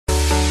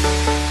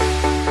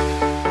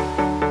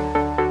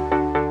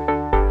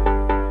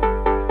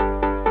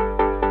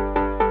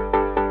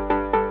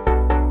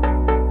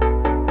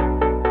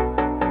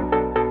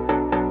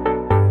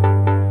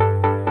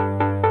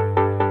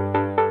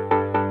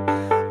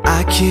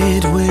I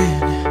can't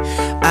win,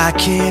 I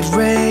can't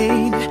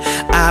reign.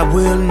 I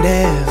will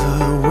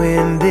never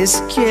win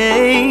this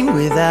game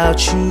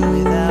without you,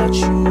 without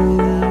you,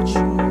 without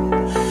you,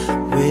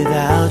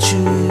 without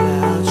you,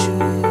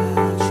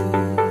 without you.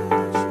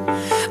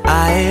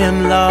 I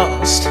am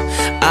lost,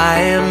 I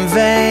am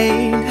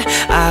vain.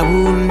 I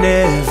will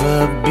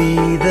never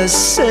be the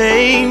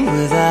same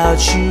without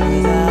you,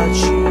 without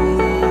you,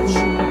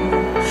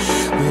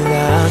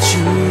 without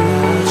you,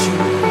 without you.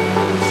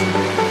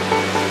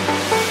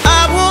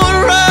 I won't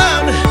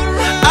run,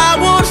 I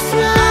won't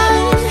fly.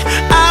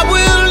 I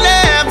will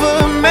never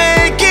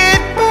make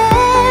it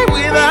by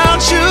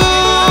without you,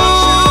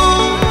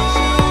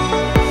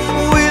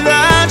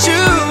 without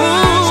you.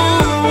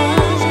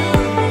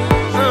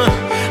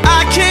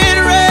 I can't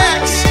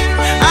rest,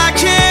 I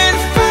can't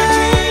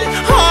fight.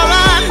 All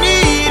I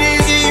need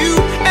is you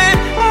and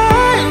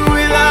I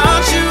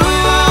without you,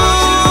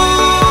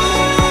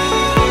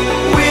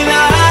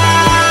 without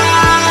you.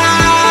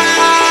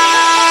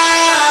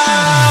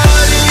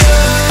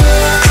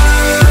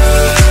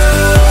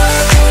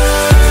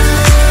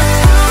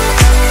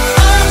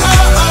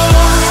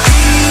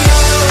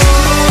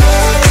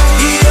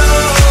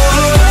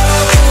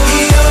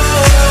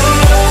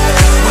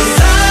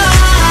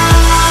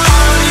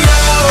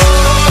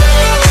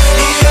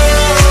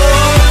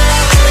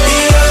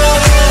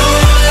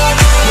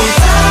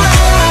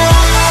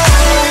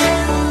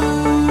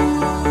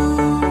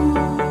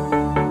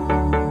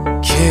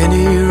 Can't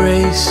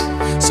erase,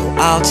 so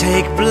I'll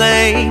take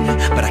blame,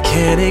 but I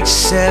can't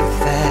accept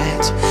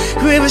that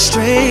we're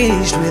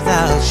estranged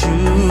without you,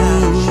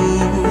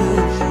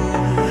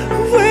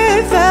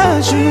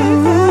 without you.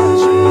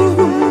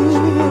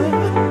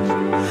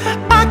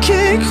 I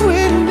can't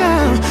quit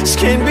now, this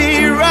can't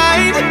be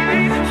right.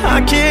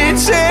 I can't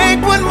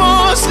take one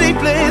more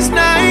sleepless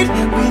night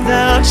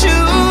without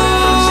you,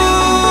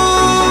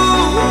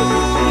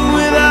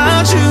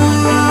 without you.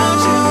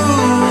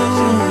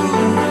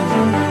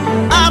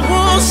 I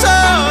won't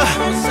soar,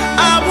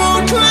 I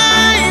won't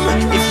climb.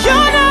 If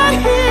you're not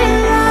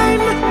here,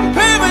 I'm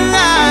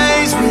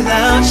paralyzed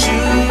without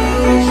you,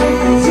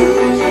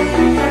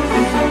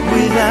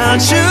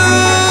 without you.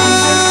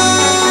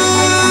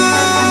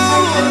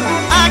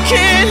 I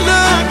can't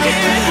look,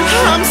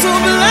 I'm so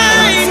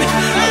blind.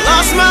 I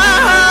lost my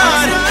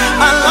heart,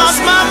 I lost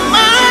my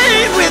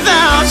mind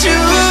without you.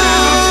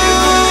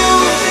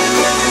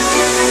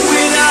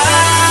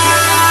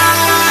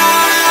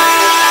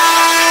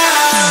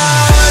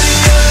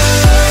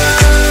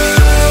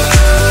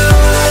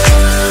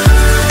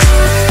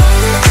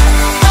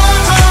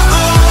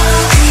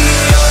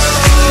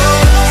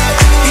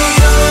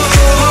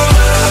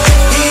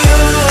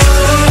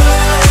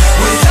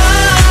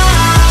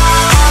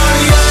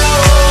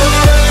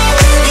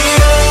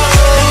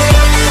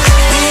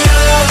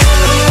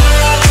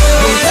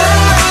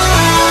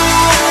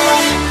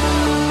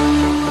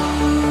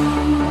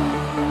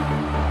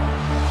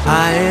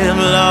 I am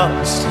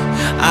lost,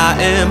 I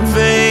am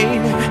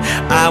vain.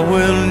 I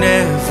will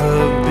never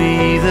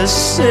be the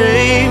same